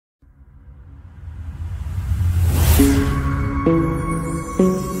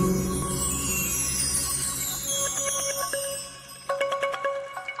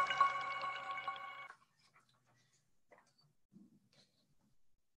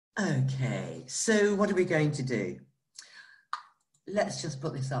Okay, so what are we going to do? Let's just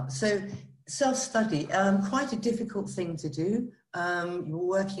put this up. So self-study, quite a difficult thing to do. You're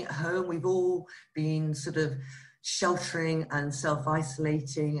working at home. We've all been sort of sheltering and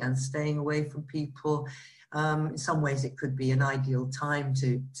self-isolating and staying away from people. In some ways, it could be an ideal time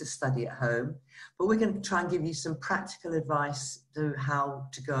to study at home. But we're going to try and give you some practical advice to how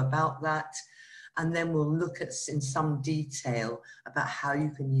to go about that. And then we'll look at in some detail about how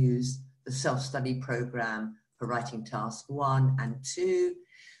you can use the self-study program for writing task 1 and 2.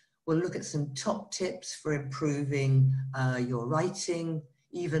 We'll look at some top tips for improving your writing,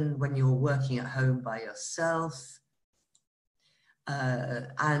 even when you're working at home by yourself,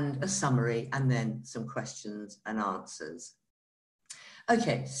 and a summary, and then some questions and answers.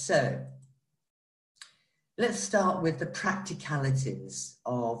 Okay, so let's start with the practicalities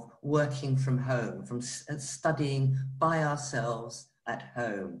of working from home, from studying by ourselves at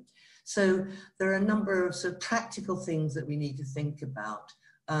home. So there are a number of sort of practical things that we need to think about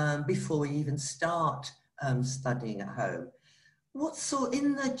before we even start studying at home.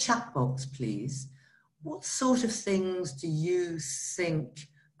 In the chat box, please, what sort of things do you think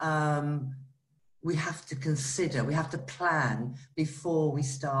we have to consider, we have to plan before we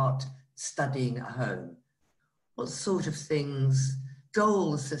start studying at home? What sort of things,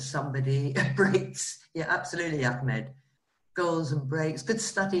 goals, says somebody, breaks? Yeah, absolutely, Ahmed. Goals and breaks, good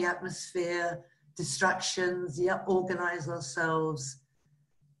study atmosphere, distractions, yeah, organize ourselves,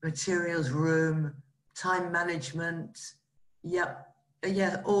 materials room, time management, yeah,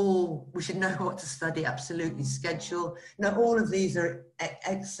 we should know what to study, absolutely, schedule. Now, all of these are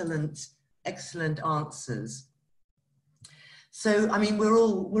excellent answers. So, I mean, we're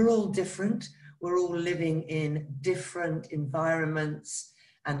all different. We're all living in different environments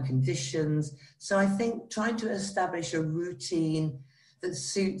and conditions. So I think trying to establish a routine that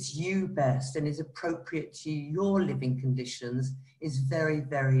suits you best and is appropriate to your living conditions is very,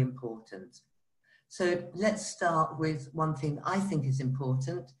 very important. So let's start with one thing I think is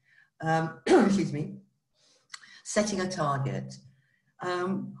important, excuse me, setting a target.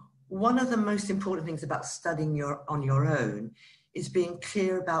 One of the most important things about studying on your own is being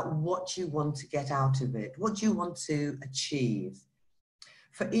clear about what you want to get out of it, what you want to achieve.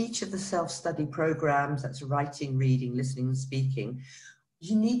 For each of the self-study programs, that's writing, reading, listening, and speaking,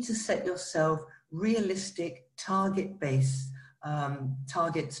 you need to set yourself realistic targets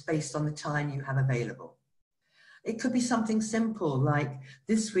based on the time you have available. It could be something simple like,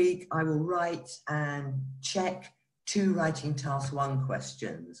 this week I will write and check 2 writing task 1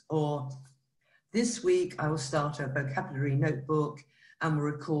 questions, or this week I will start a vocabulary notebook and will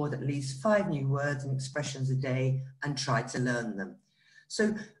record at least 5 new words and expressions a day and try to learn them.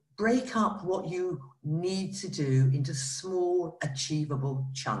 So break up what you need to do into small, achievable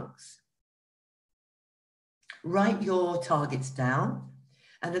chunks. Write your targets down,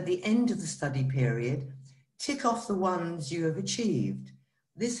 and at the end of the study period, tick off the ones you have achieved.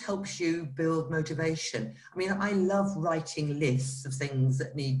 This helps you build motivation. I mean, I love writing lists of things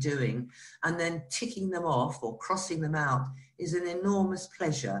that need doing, and then ticking them off or crossing them out is an enormous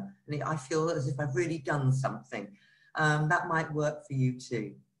pleasure. And I feel as if I've really done something. That might work for you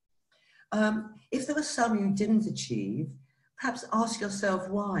too. If there were some you didn't achieve, perhaps ask yourself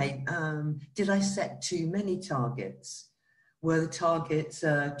why. Did I set too many targets? Were the targets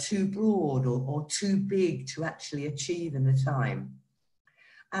too broad or too big to actually achieve in the time?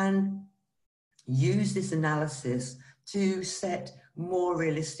 And use this analysis to set more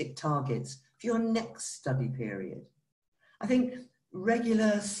realistic targets for your next study period. I think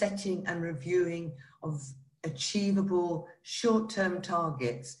regular setting and reviewing of achievable short-term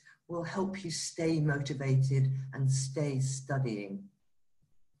targets will help you stay motivated and stay studying.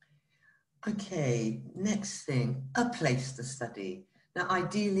 Okay, next thing, a place to study. Now,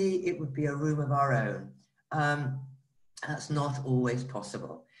 ideally, it would be a room of our own. That's not always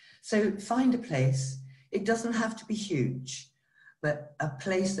possible. So find a place. It doesn't have to be huge, but a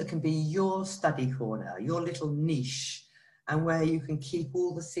place that can be your study corner, your little niche, and where you can keep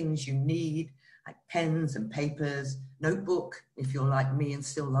all the things you need, like pens and papers, notebook, if you're like me and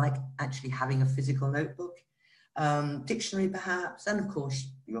still like actually having a physical notebook, dictionary perhaps, and of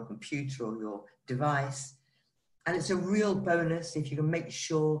course your computer or your device. And it's a real bonus if you can make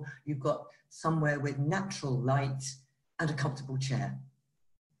sure you've got somewhere with natural light and a comfortable chair.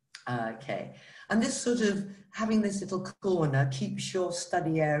 Okay, and this sort of having this little corner keeps your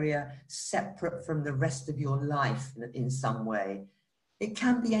study area separate from the rest of your life in some way. It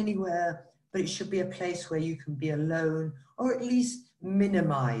can be anywhere, but it should be a place where you can be alone or at least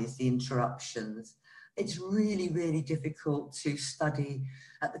minimize the interruptions. It's really, really difficult to study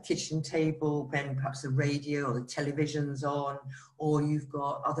at the kitchen table when perhaps the radio or the television's on, or you've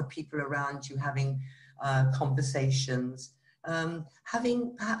got other people around you having conversations.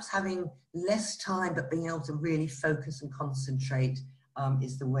 Perhaps having less time but being able to really focus and concentrate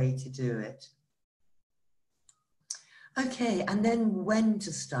is the way to do it. Okay, and then when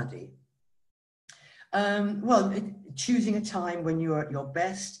to study? Well, choosing a time when you're at your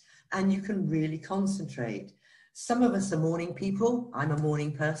best and you can really concentrate. Some of us are morning people. I'm a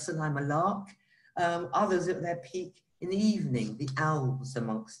morning person, I'm a lark. Others at their peak in the evening, the owls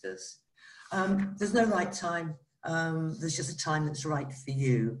amongst us. There's no right time. There's just a time that's right for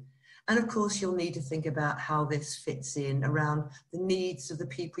you. And of course, you'll need to think about how this fits in around the needs of the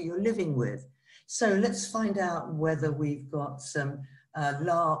people you're living with. So let's find out whether we've got some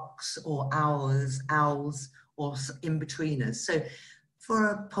larks or owls or in-betweeners. So for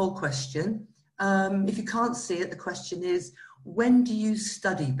a poll question, if you can't see it, the question is, when do you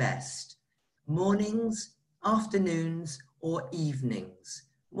study best? Mornings, afternoons, or evenings?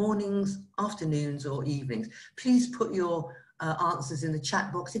 Mornings, afternoons, or evenings? Please put your answers in the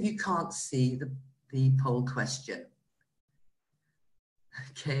chat box if you can't see the poll question.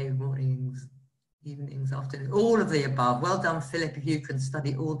 Okay, mornings, evenings, afternoons, all of the above. Well done, Philip. If you can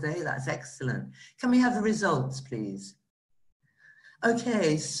study all day, that's excellent. Can we have the results, please?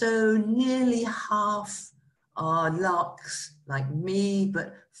 Okay, so nearly half are larks like me,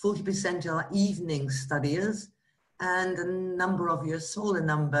 but 40% are evening studiers, and a number of you, a smaller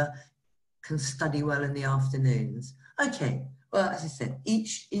number, can study well in the afternoons. Okay, well, as I said,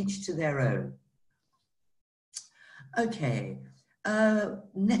 each to their own. Okay,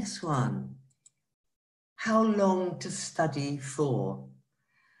 next one. How long to study for?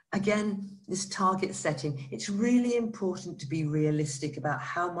 Again, this target setting, it's really important to be realistic about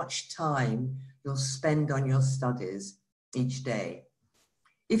how much time you'll spend on your studies each day.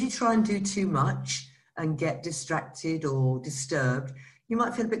 If you try and do too much and get distracted or disturbed, you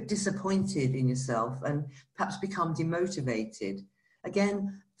might feel a bit disappointed in yourself and perhaps become demotivated.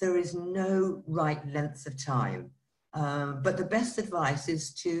 Again, there is no right length of time, but the best advice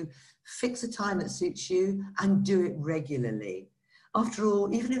is to fix a time that suits you and do it regularly. After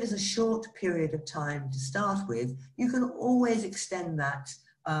all, even if it's a short period of time to start with, you can always extend that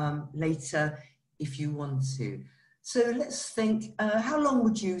later if you want to. So let's think, how long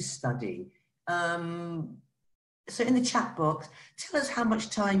would you study? So in the chat box, tell us how much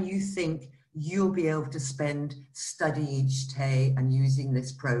time you think you'll be able to spend studying each day and using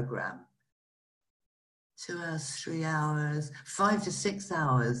this program. 2 hours, 3 hours, 5 to 6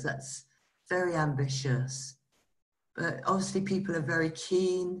 hours, that's very ambitious. But obviously people are very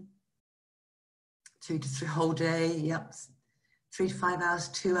keen. 2 to 3 whole day, yep. 3 to 5 hours,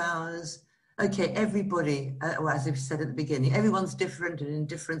 2 hours. Okay, everybody, well, as I said at the beginning, everyone's different and in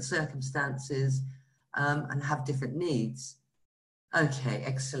different circumstances and have different needs. Okay,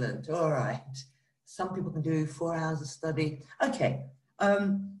 excellent, all right. Some people can do 4 hours of study. Okay,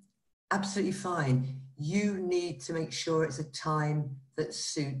 absolutely fine. You need to make sure it's a time that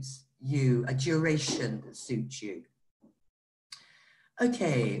suits you, a duration that suits you.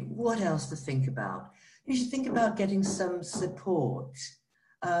 Okay, what else to think about? You should think about getting some support.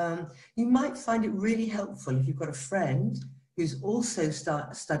 You might find it really helpful if you've got a friend who's also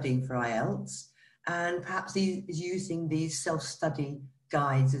studying for IELTS and perhaps he is using these self-study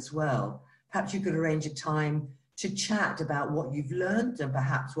guides as well. Perhaps you could arrange a time to chat about what you've learned and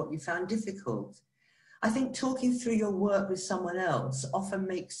perhaps what you found difficult. I think talking through your work with someone else often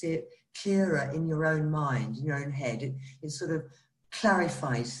makes it clearer in your own mind, in your own head. It sort of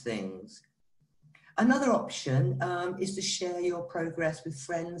clarifies things. Another option is to share your progress with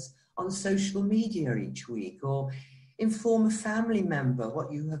friends on social media each week or inform a family member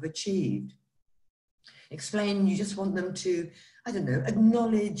what you have achieved. Explain you just want them to, I don't know,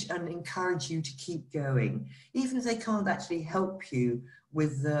 acknowledge and encourage you to keep going. Even if they can't actually help you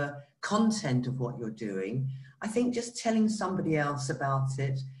with the content of what you're doing, I think just telling somebody else about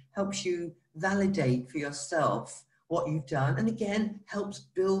it helps you validate for yourself what you've done, and again, helps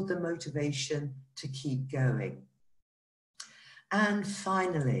build the motivation to keep going. And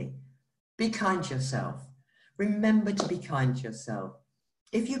finally, be kind to yourself. Remember to be kind to yourself.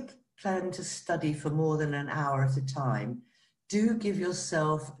 If you plan to study for more than an hour at a time, do give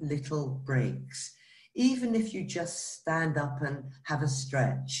yourself little breaks, even if you just stand up and have a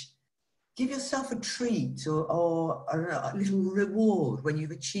stretch. Give yourself a treat or a little reward when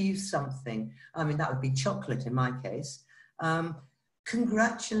you've achieved something. I mean, that would be chocolate in my case.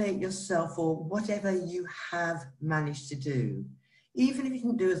 Congratulate yourself for whatever you have managed to do. Even if you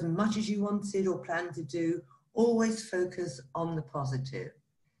didn't do as much as you wanted or planned to do, always focus on the positive.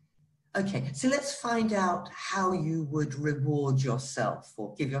 Okay, so let's find out how you would reward yourself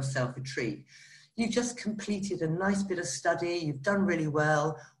or give yourself a treat. You've just completed a nice bit of study, you've done really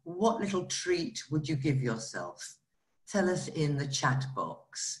well. What little treat would you give yourself? Tell us in the chat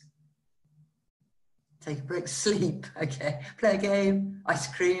box. Take a break, sleep, okay. Play a game,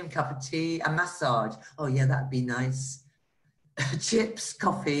 ice cream, cup of tea, a massage. Oh yeah, that'd be nice. Chips,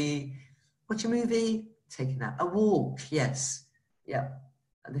 coffee, watch a movie, take a nap. A walk, yes, yeah.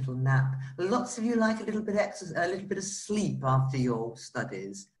 A little nap. Lots of you like a little bit of exercise, a little bit of sleep after your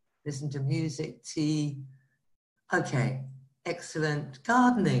studies. Listen to music, tea. Okay, excellent.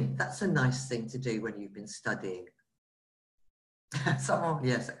 Gardening, that's a nice thing to do when you've been studying. Someone,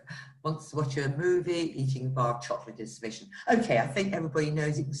 yes, wants to watch a movie, eating a bar of chocolate is sufficient. Okay, I think everybody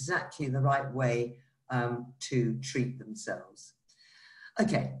knows exactly the right way to treat themselves.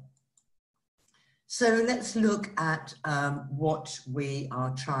 Okay. So let's look at what we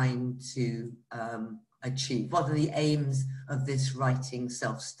are trying to achieve. What are the aims of this writing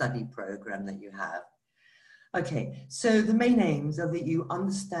self-study program that you have? Okay, so the main aims are that you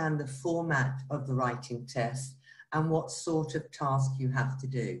understand the format of the writing test and what sort of task you have to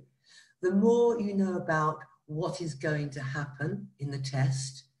do. The more you know about what is going to happen in the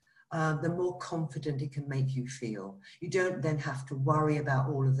test, the more confident it can make you feel. You don't then have to worry about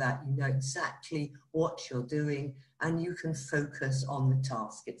all of that. You know exactly what you're doing and you can focus on the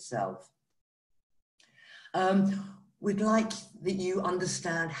task itself. We'd like that you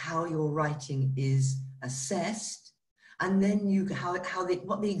understand how your writing is assessed and then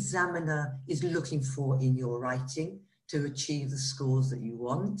what the examiner is looking for in your writing to achieve the scores that you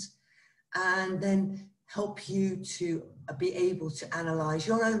want, and then help you to be able to analyze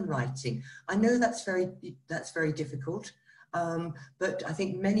your own writing. I know that's very difficult, but I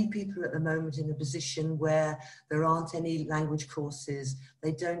think many people at the moment in a position where there aren't any language courses,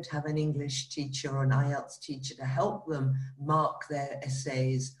 they don't have an English teacher or an IELTS teacher to help them mark their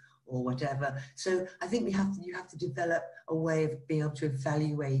essays or whatever. So I think you have to develop a way of being able to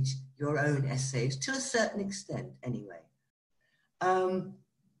evaluate your own essays to a certain extent anyway.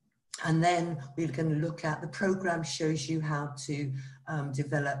 And then we can look at, the program shows you how to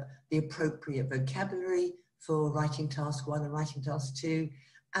develop the appropriate vocabulary for writing task 1 and writing task 2,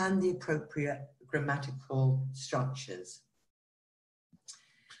 and the appropriate grammatical structures.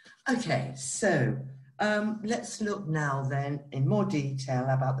 Okay, so let's look now then in more detail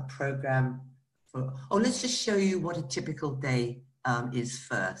about the program. Let's just show you what a typical day is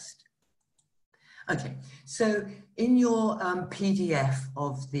first. Okay, so in your PDF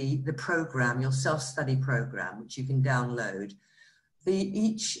of the program, your self-study program, which you can download,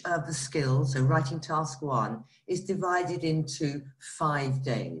 each of the skills, so writing task 1, is divided into 5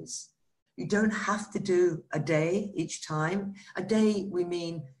 days. You don't have to do a day each time. A day, we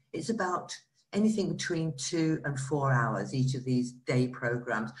mean, it's about anything between 2 and 4 hours, each of these day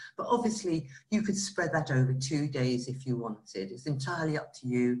programs. But obviously, you could spread that over 2 days if you wanted. It's entirely up to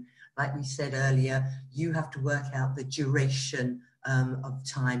you. Like we said earlier, you have to work out the duration of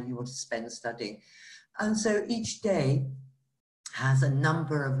time you want to spend studying. And so each day has a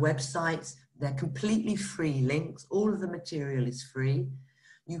number of websites. They're completely free links. All of the material is free.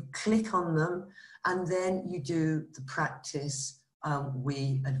 You click on them and then you do the practice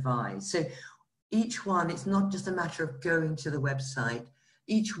we advise. So each one, it's not just a matter of going to the website.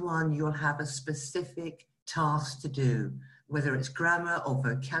 Each one you'll have a specific task to do, whether it's grammar or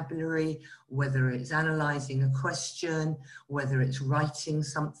vocabulary, whether it's analysing a question, whether it's writing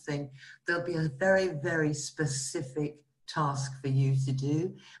something. There'll be a very, very specific task for you to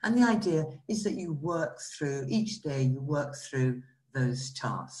do. And the idea is that you work through, each day you work through those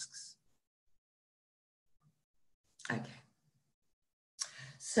tasks. Okay.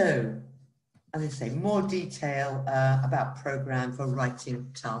 So, as I say, more detail about program for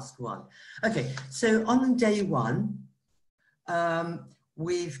writing task 1. Okay, so on day 1,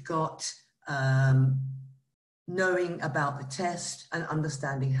 we've got knowing about the test and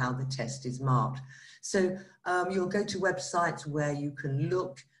understanding how the test is marked. So you'll go to websites where you can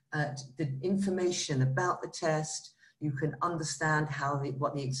look at the information about the test, you can understand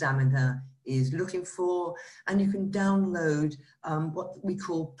what the examiner is looking for, and you can download what we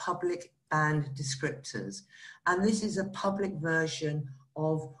call public banned descriptors. And this is a public version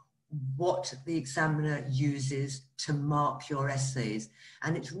of what the examiner uses to mark your essays.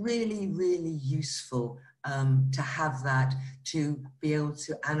 And it's really, really useful to have that, to be able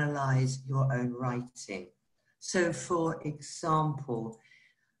to analyze your own writing. So for example,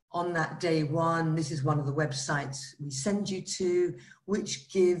 on that day one, this is one of the websites we send you to,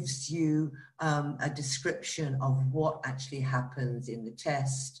 which gives you a description of what actually happens in the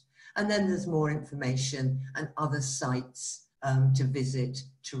test. And then there's more information and other sites to visit,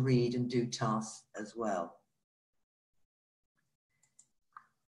 to read and do tasks as well.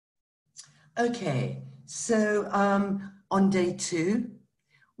 Okay, so on day two,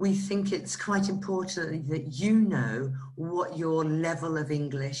 we think it's quite important that you know what your level of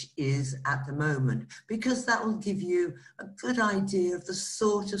English is at the moment, because that will give you a good idea of the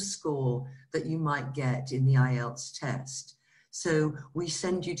sort of score that you might get in the IELTS test. So we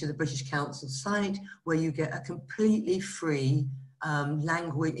send you to the British Council site where you get a completely free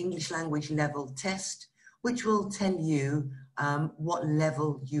English language level test, which will tell you what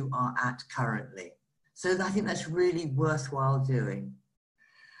level you are at currently. So I think that's really worthwhile doing.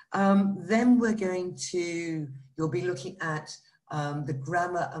 Then we're going to, you'll be looking at the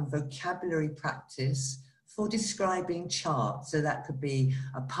grammar and vocabulary practice for describing charts. So that could be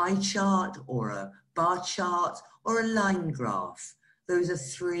a pie chart or a bar chart or a line graph. Those are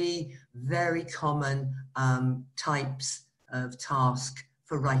three very common types of task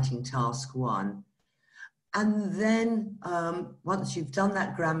for writing task one. And then once you've done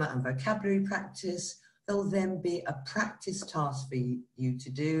that grammar and vocabulary practice, there'll then be a practice task for you to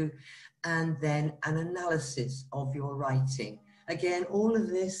do, and then an analysis of your writing. Again, all of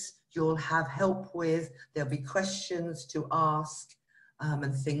this you'll have help with. There'll be questions to ask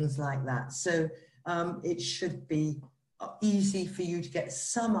and things like that. So it should be easy for you to get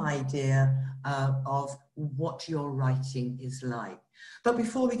some idea of what your writing is like. But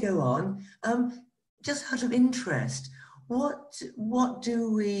before we go on, just out of interest, what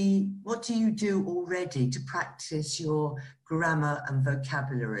do you do already to practice your grammar and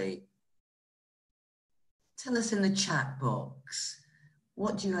vocabulary? Tell us in the chat box.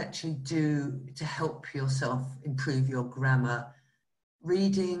 What do you actually do to help yourself improve your grammar?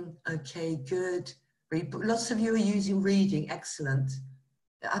 Reading, okay, good. Lots of you are using reading, excellent.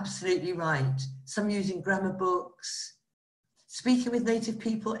 Absolutely right. Some using grammar books. Speaking with native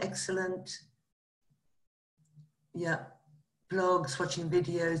people, excellent. Yeah. Blogs, watching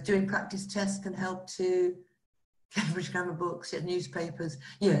videos, doing practice tests can help too. Cambridge grammar books, yeah, newspapers.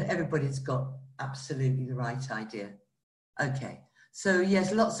 Yeah, everybody's got absolutely the right idea. Okay, so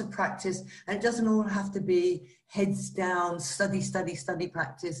yes, lots of practice, and it doesn't all have to be heads down, study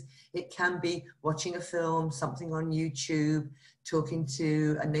practice. It can be watching a film, something on YouTube, talking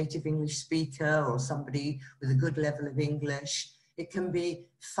to a native English speaker or somebody with a good level of English. It can be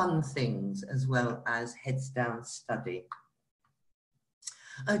fun things as well as heads down study.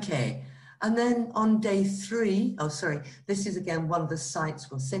 Okay, and then on day three, oh sorry, this is again one of the sites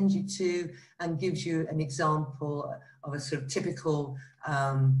we'll send you to and gives you an example of a sort of typical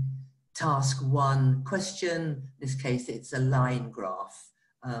task one question. In this case, it's a line graph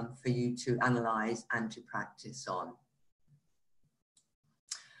for you to analyze and to practice on.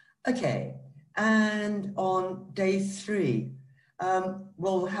 Okay, and on day three,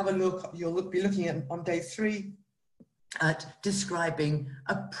 we'll have a look, you'll be looking at on day three at describing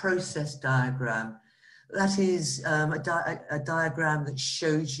a process diagram. That is a diagram that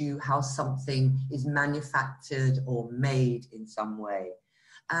shows you how something is manufactured or made in some way.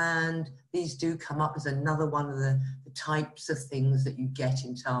 And these do come up as another one of the types of things that you get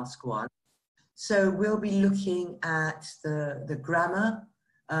in task one. So we'll be looking at the grammar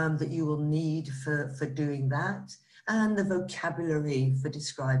that you will need for doing that, and the vocabulary for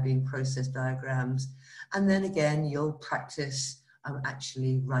describing process diagrams. And then again, you'll practice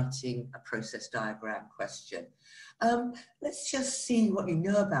actually writing a process diagram question. Let's just see what you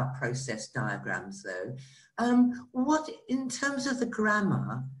know about process diagrams though. What, in terms of the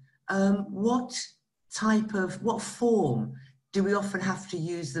grammar, what form do we often have to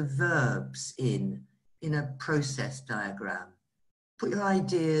use the verbs in a process diagram? Put your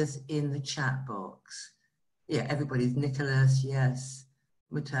ideas in the chat box. Yeah, everybody's Nicholas, yes.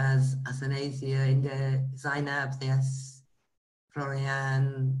 Mutaz, Athanasia, Inde, Zainab, yes.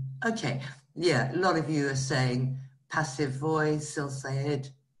 Florian, okay. Yeah, a lot of you are saying passive voice, Sil Sayed.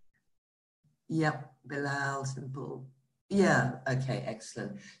 Yep, Bilal, simple. Yeah, okay,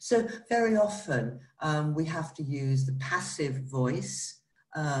 excellent. So very often we have to use the passive voice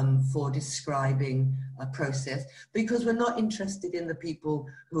for describing a process, because we're not interested in the people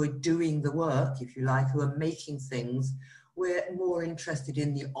who are doing the work, if you like, who are making things. we're more interested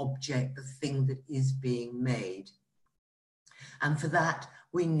in the object, the thing that is being made. And for that,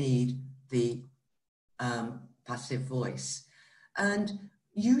 we need the passive voice. And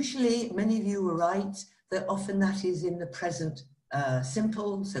usually, many of you were right, that often that is in the present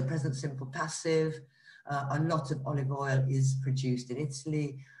simple, so present simple passive. A lot of olive oil is produced in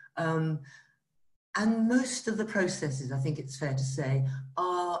Italy. And most of the processes, I think it's fair to say,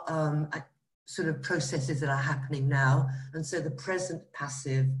 are sort of processes that are happening now. And so the present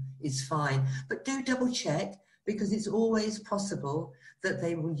passive is fine. But do double check, because it's always possible that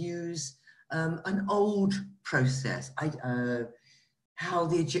they will use an old process, how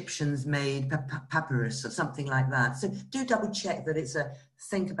the Egyptians made papyrus or something like that. So do double check that it's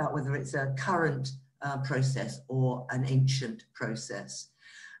think about whether it's a current process or an ancient process.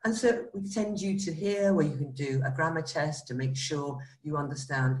 And so we send you to here where you can do a grammar test to make sure you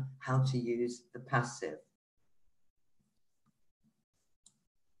understand how to use the passive.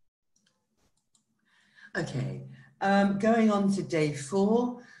 Okay, going on to day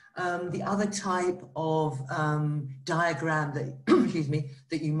 4, the other type of diagram that, excuse me,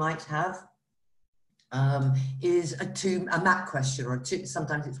 that you might have is a map question, or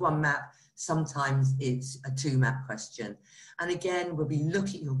sometimes it's one map, sometimes it's a 2 map question. And again, you'll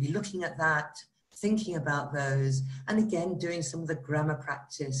be looking at that, thinking about those, and again, doing some of the grammar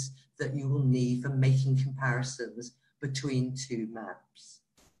practice that you will need for making comparisons between 2 maps.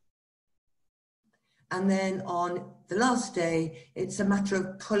 And then on the last day, it's a matter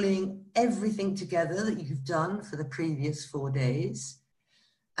of pulling everything together that you've done for the previous 4 days.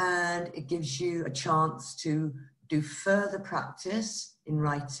 And it gives you a chance to do further practice in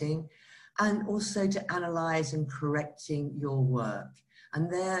writing, and also to analyze and correcting your work.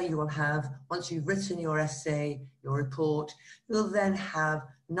 And there you will have, once you've written your essay, your report, you'll then have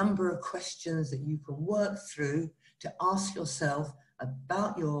a number of questions that you can work through to ask yourself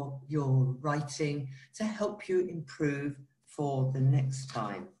about your writing to help you improve for the next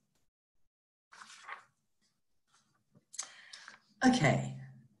time. Okay,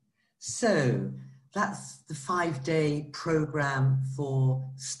 so that's the 5-day program for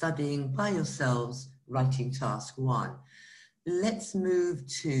studying by yourselves writing task 1. Let's move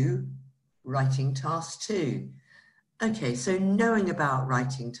to writing task 2. Okay, so knowing about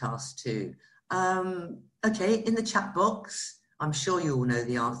writing task 2. Okay, in the chat box, I'm sure you all know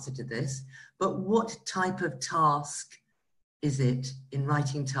the answer to this, but what type of task is it in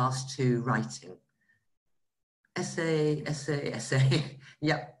writing task 2 writing? Essay, essay, essay.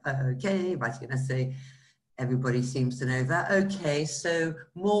 Yep, okay, writing an essay. Everybody seems to know that. Okay, so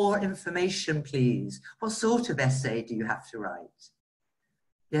more information, please. What sort of essay do you have to write?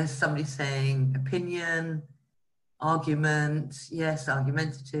 Yes, somebody saying opinion, argument, yes,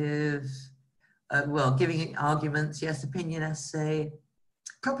 argumentative. Well, giving arguments, yes, opinion essay.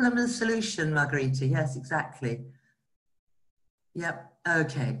 Problem and solution, Margarita, yes, exactly. Yep,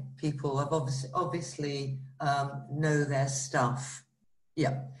 okay, people have obviously know their stuff.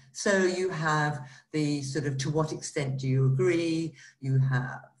 Yeah, so you have the sort of to what extent do you agree? You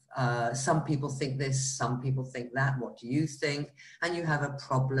have some people think this, some people think that, what do you think? And you have a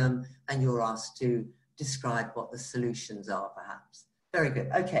problem and you're asked to describe what the solutions are perhaps. Very good,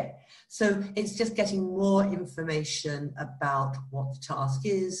 okay. So it's just getting more information about what the task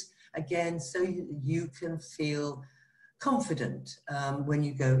is, again, so you can feel confident when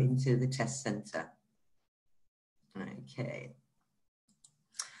you go into the test center. Okay.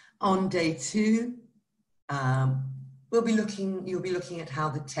 On day 2, you'll be looking at how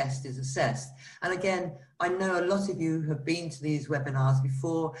the test is assessed. And again, I know a lot of you have been to these webinars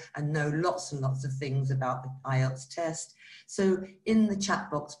before and know lots and lots of things about the IELTS test. So in the chat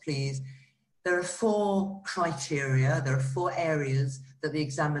box, please, there are 4 criteria, there are 4 areas that the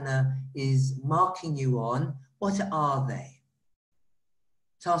examiner is marking you on. What are they?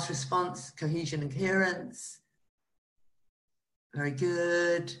 Task response, cohesion and coherence. Very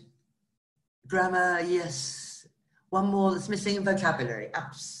good. Grammar, yes. One more that's missing, vocabulary,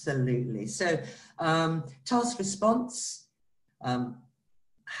 absolutely. So task response,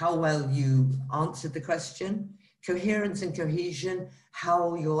 how well you answered the question. Coherence and cohesion,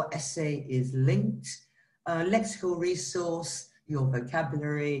 how your essay is linked. Lexical resource, your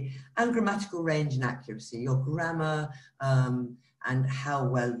vocabulary. And grammatical range and accuracy, your grammar and how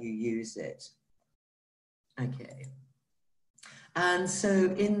well you use it. Okay. And so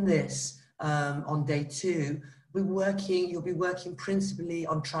in this, on day 2, you'll be working principally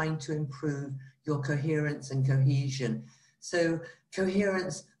on trying to improve your coherence and cohesion. So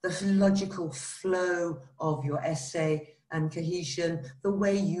coherence, the logical flow of your essay, and cohesion, the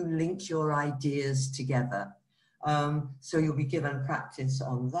way you link your ideas together. So you'll be given practice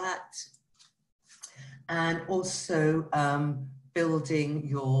on that. And also building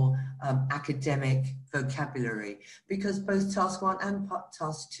your academic vocabulary, because both task 1 and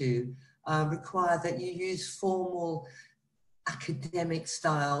task 2 require that you use formal academic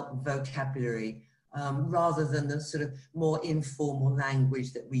style vocabulary rather than the sort of more informal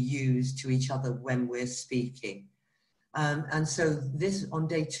language that we use to each other when we're speaking. And so this, on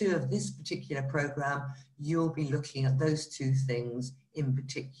day 2 of this particular program, you'll be looking at those 2 things in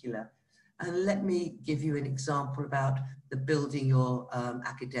particular. And let me give you an example about the building your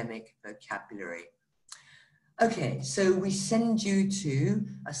academic vocabulary. Okay, so we send you to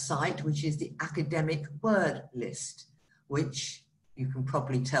a site which is the academic word list, which you can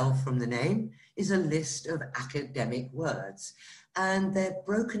probably tell from the name is a list of academic words. And they're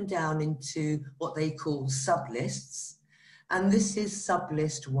broken down into what they call sublists. And this is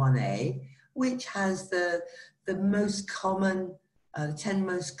sublist 1A, which has the most common 10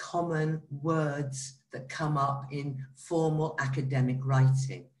 most common words that come up in formal academic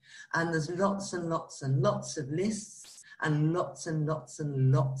writing. And there's lots and lots and lots of lists and lots and lots and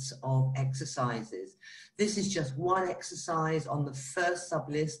lots of exercises. This is just one exercise on the first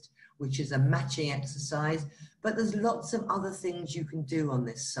sublist, which is a matching exercise, but there's lots of other things you can do on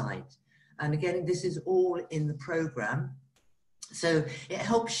this site. And again, this is all in the program. So it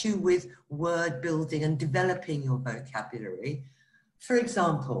helps you with word building and developing your vocabulary. For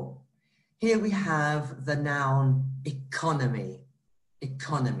example, here we have the noun economy,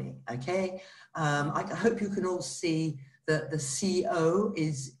 okay? I hope you can all see that the CO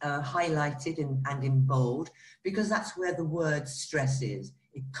is highlighted and in bold, because that's where the word stress is,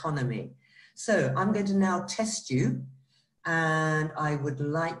 economy. So I'm going to now test you, and I would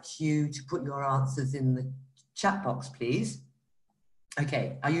like you to put your answers in the chat box, please.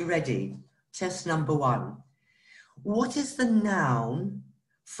 Okay, are you ready? Test number 1. What is the noun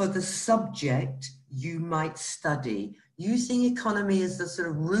for the subject you might study? Using economy as the sort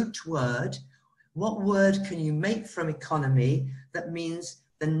of root word, what word can you make from economy that means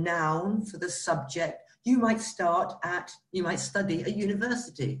the noun for the subject you might study at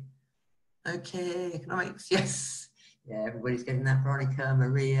university? Okay, economics, yes. Yeah, everybody's getting that. Veronica,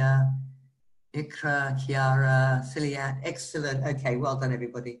 Maria, Ikra, Chiara, Cilian, excellent. Okay, well done,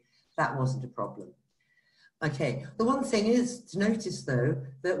 everybody. That wasn't a problem. Okay, the one thing is to notice, though,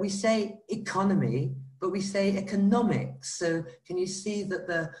 that we say economy, but we say economics. So can you see that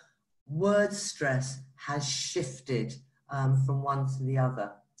the word stress has shifted from one to the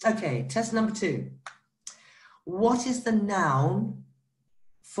other? Okay, test number 2. What is the noun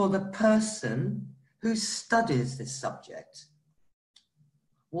for the person who studies this subject?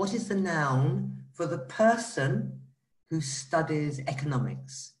 What is the noun for the person who studies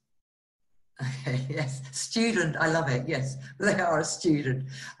economics? Okay, yes, student, I love it, yes, they are a student.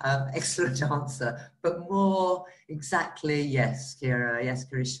 Excellent answer, but more exactly, yes, Kira, yes,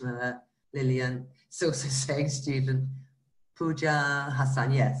 Karishma, Lillian, it's also saying student. Pooja,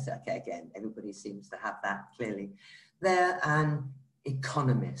 Hassan, yes, okay, again, everybody seems to have that clearly. They're an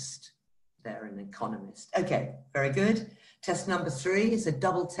economist. They're an economist. Okay, very good. Test number 3 is a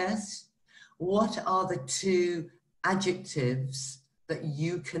double test. What are the 2 adjectives that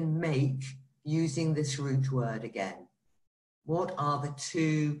you can make using this root word again? What are the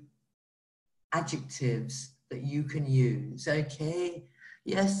 2 adjectives that you can use? Okay,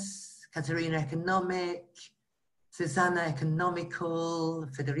 yes, Katerina, economic, Susanna, economical,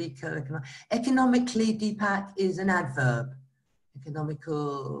 Federico, economically, Deepak is an adverb.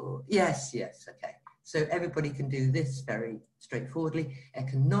 Economical, yes, yes, okay. So everybody can do this very straightforwardly.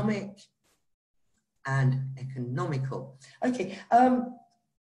 Economic and economical. Okay,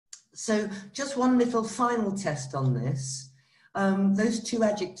 so just one little final test on this. Those 2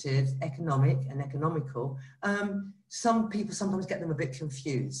 adjectives, economic and economical, some people sometimes get them a bit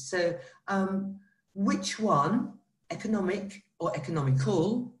confused. So which one, economic or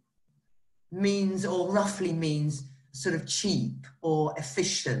economical, means or roughly means sort of cheap or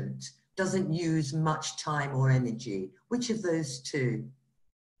efficient, doesn't use much time or energy? Which of those 2?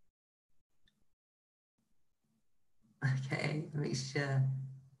 Okay, make sure.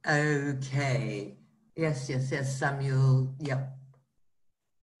 Okay, yes, yes, yes, Samuel, yep.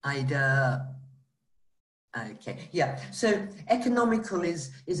 Ida, okay, yeah. So economical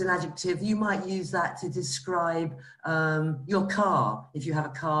is an adjective. You might use that to describe your car. If you have a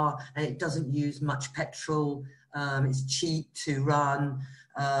car and it doesn't use much petrol, it's cheap to run,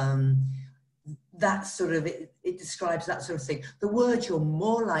 that sort of, it describes that sort of thing. The word you're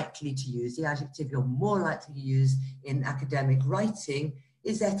more likely to use, the adjective you're more likely to use in academic writing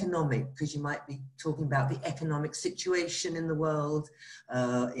is economic, because you might be talking about the economic situation in the world,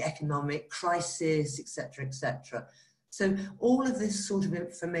 economic crisis, etc., etc. So all of this sort of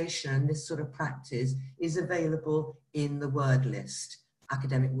information and this sort of practice is available in the word list,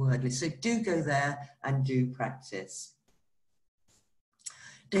 academic word list. So do go there and do practice.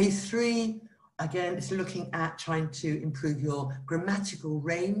 Day 3, again, is looking at trying to improve your grammatical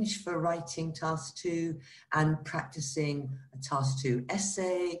range for writing task 2 and practicing a task 2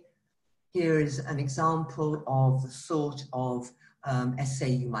 essay. Here is an example of the sort of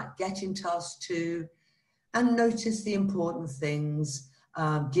essay you might get in task 2. And notice the important things,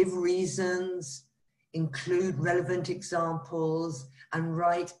 give reasons, include relevant examples, and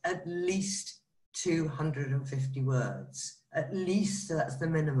write at least 250 words. At least, so that's the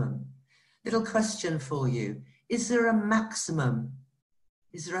minimum. Little question for you. Is there a maximum?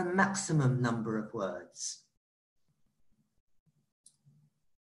 Is there a maximum number of words?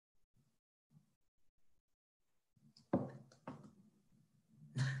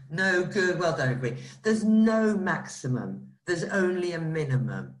 No, good, well done, everybody. There's no maximum, there's only a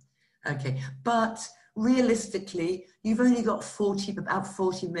minimum. Okay, but realistically, you've only got about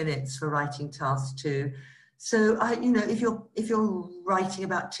 40 minutes for writing task 2. So, you know, if you're writing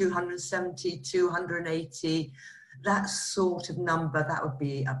about 270, 280, that sort of number, that would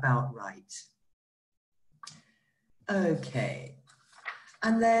be about right. Okay,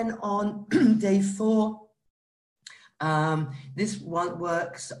 and then on day 4, this one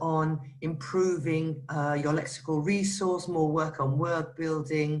works on improving your lexical resource, more work on word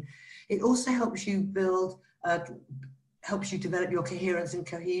building. It also helps you helps you develop your coherence and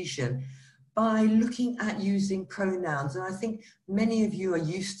cohesion by looking at using pronouns. And I think many of you are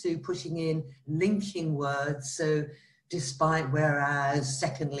used to putting in linking words. So despite, whereas,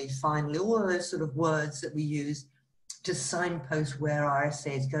 secondly, finally, all of those sort of words that we use to signpost where our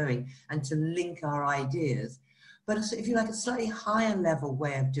essay is going and to link our ideas. But if you like, a slightly higher level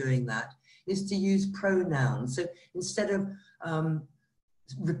way of doing that is to use pronouns. So instead of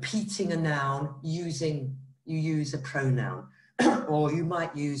repeating a noun, you use a pronoun. Or you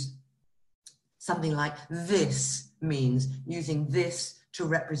might use something like this, means using this to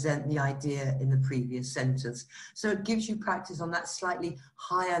represent the idea in the previous sentence. So it gives you practice on that slightly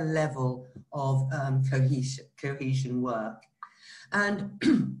higher level of cohesion work. And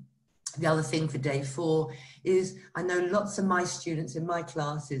the other thing for day 4 is, I know lots of my students in my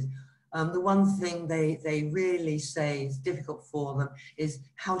classes, the one thing they really say is difficult for them is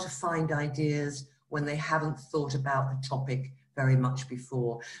how to find ideas when they haven't thought about the topic very much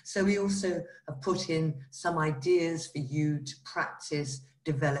before. So we also have put in some ideas for you to practice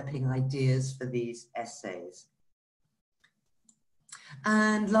developing ideas for these essays.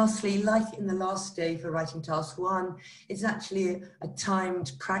 And lastly, like in the last day for writing task 1, it's actually a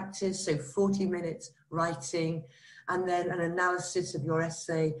timed practice, so 40 minutes writing, and then an analysis of your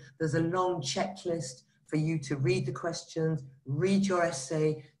essay. There's a long checklist for you to read the questions, read your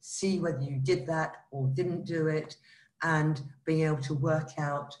essay, see whether you did that or didn't do it, and being able to work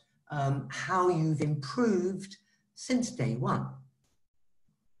out how you've improved since day 1.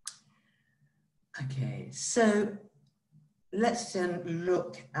 Okay, so let's then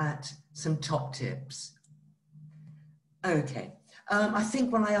look at some top tips. Okay, I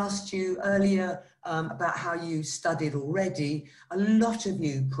think when I asked you earlier about how you studied already, a lot of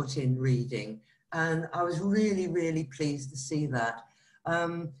you put in reading, and I was really, really pleased to see that,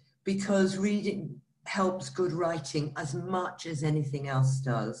 because reading helps good writing as much as anything else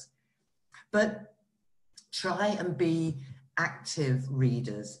does. But try and be active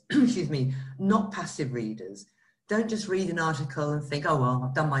readers, excuse me, not passive readers. Don't just read an article and think, oh, well,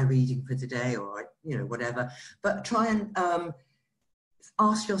 I've done my reading for today, or, you know, whatever. But try and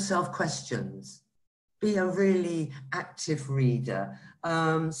ask yourself questions. Be a really active reader.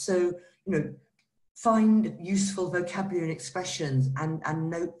 So, you know, find useful vocabulary and expressions and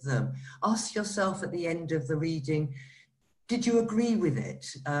note them. Ask yourself at the end of the reading, did you agree with it?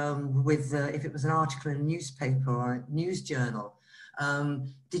 If it was an article in a newspaper or a news journal,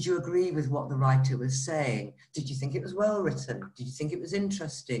 did you agree with what the writer was saying? Did you think it was well written? Did you think it was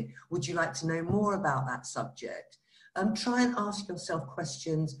interesting? Would you like to know more about that subject? Try and ask yourself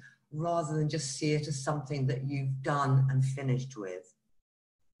questions rather than just see it as something that you've done and finished with.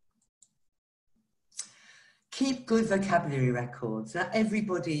 Keep good vocabulary records. Now,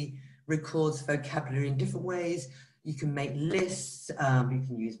 everybody records vocabulary in different ways. You can make lists, you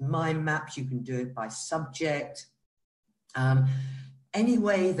can use mind maps, you can do it by subject. any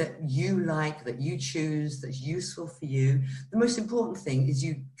way that you like, that you choose, that's useful for you. The most important thing is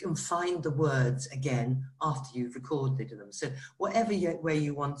you can find the words again after you've recorded them. So whatever way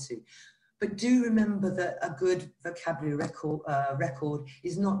you want to. But do remember that a good vocabulary record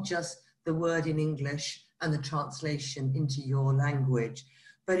is not just the word in English and the translation into your language,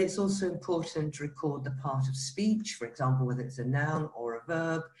 but it's also important to record the part of speech, for example, whether it's a noun or a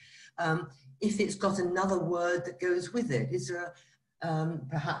verb. If it's got another word that goes with it, is there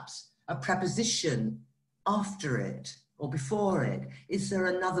perhaps a preposition after it or before it? Is there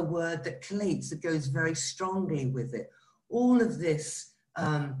another word that collates, that goes very strongly with it? All of this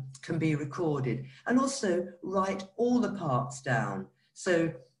can be recorded, and also write all the parts down.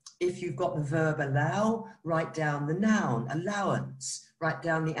 So if you've got the verb allow, write down the noun, allowance, write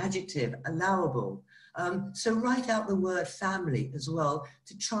down the adjective, allowable. So write out the word family as well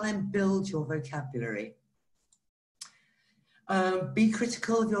to try and build your vocabulary. Be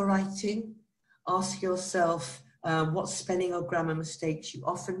critical of your writing. Ask yourself what spelling or grammar mistakes you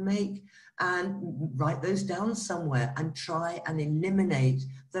often make, and write those down somewhere and try and eliminate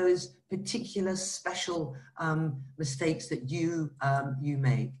those particular special mistakes that you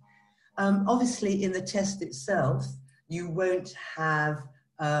make. Obviously, in the test itself, you won't have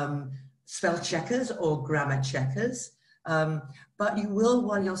spell checkers or grammar checkers, but you will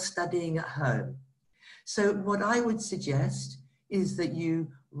while you're studying at home. So what I would suggest is that you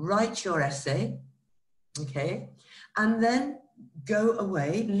write your essay, okay, and then go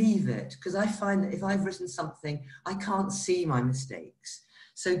away, leave it, because I find that if I've written something, I can't see my mistakes.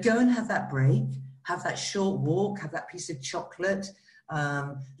 So go and have that break, have that short walk, have that piece of chocolate,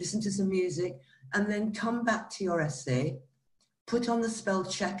 listen to some music, and then come back to your essay, put on the spell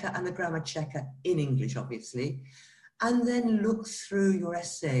checker and the grammar checker in English, obviously, and then look through your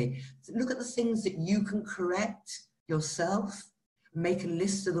essay. Look at the things that you can correct yourself, make a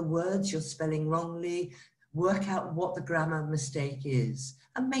list of the words you're spelling wrongly, work out what the grammar mistake is,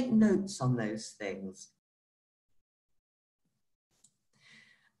 and make notes on those things.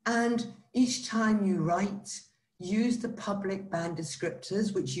 And each time you write, use the public band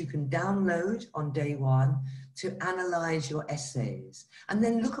descriptors, which you can download on day one, to analyze your essays. And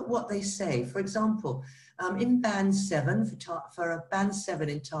then look at what they say. For example, in band 7, for a band 7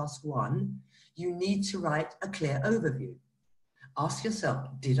 in task 1, you need to write a clear overview. Ask yourself,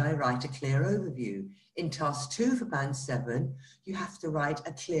 did I write a clear overview? In task 2 for band 7, you have to write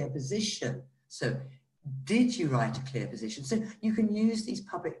a clear position. So did you write a clear position? So you can use these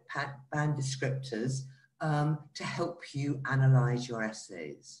public band descriptors to help you analyze your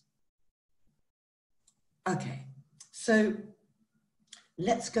essays. Okay, so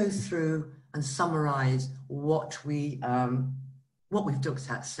let's go through and summarize what we've looked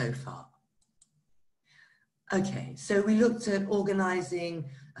at so far. Okay, so we looked at organizing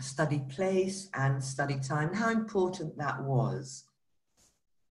a study place and study time, and how important that was.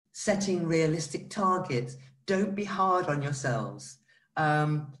 Setting realistic targets. Don't be hard on yourselves.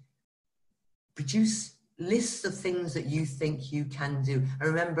 Produce lists of things that you think you can do. And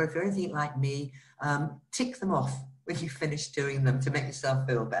remember, if you're anything like me, tick them off when you finish doing them to make yourself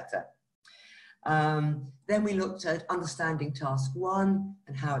feel better. Then we looked at understanding task 1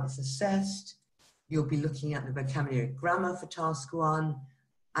 and how it's assessed. You'll be looking at the vocabulary grammar for task 1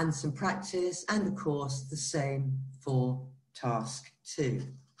 and some practice, and of course the same for task 2.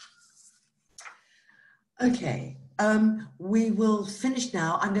 Okay, we will finish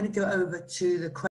now. I'm going to go over to the questions.